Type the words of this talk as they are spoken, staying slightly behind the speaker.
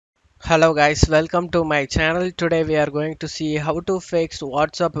Hello guys, welcome to my channel. Today we are going to see how to fix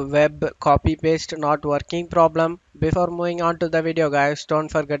WhatsApp web copy paste not working problem. Before moving on to the video guys, don't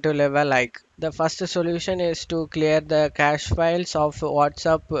forget to leave a like. The first solution is to clear the cache files of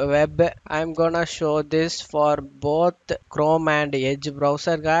WhatsApp web. I'm gonna show this for both Chrome and Edge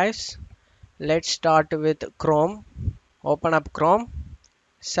browser guys. Let's start with Chrome. Open up Chrome.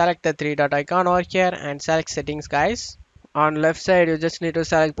 Select the three dot icon over here and select settings guys. On left side you just need to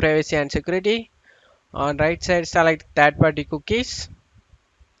select privacy and security. On right side select third party cookies.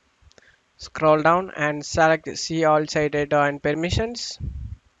 Scroll down and select see all site data and permissions.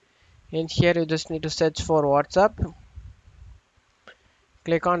 In here you just need to search for WhatsApp.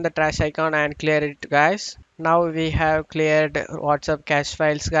 Click on the trash icon and clear it guys. Now we have cleared WhatsApp cache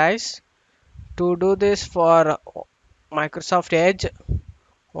files guys. To do this for Microsoft Edge,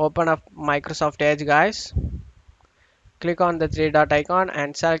 open up Microsoft Edge guys. Click on the three dot icon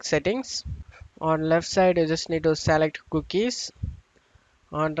and select settings. On left side you just need to select cookies.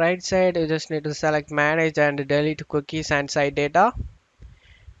 On right side you just need to select manage and delete cookies and site data.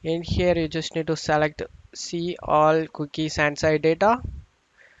 In here you just need to select see all cookies and site data.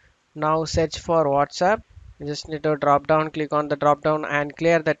 Now search for WhatsApp. You just need to drop down, click on the drop down and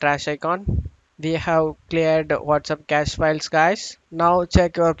clear the trash icon. We have cleared WhatsApp cache files guys. Now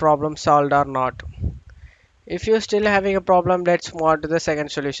check your problem solved or not. If you're still having a problem, let's move on to the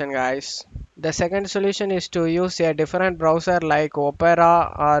second solution guys. The second solution is to use a different browser like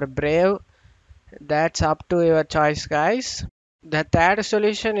Opera or Brave. That's up to your choice guys. The third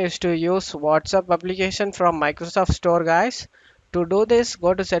solution is to use WhatsApp application from Microsoft Store guys. To do this,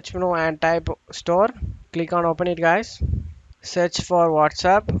 go to search menu and type store. Click on open it guys. Search for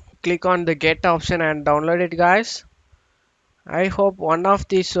WhatsApp. Click on the get option and download it guys. I hope one of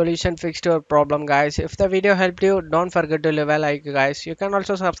these solutions fixed your problem guys. If the video helped you, don't forget to leave a like guys. You can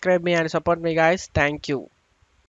also subscribe me and support me guys. Thank you.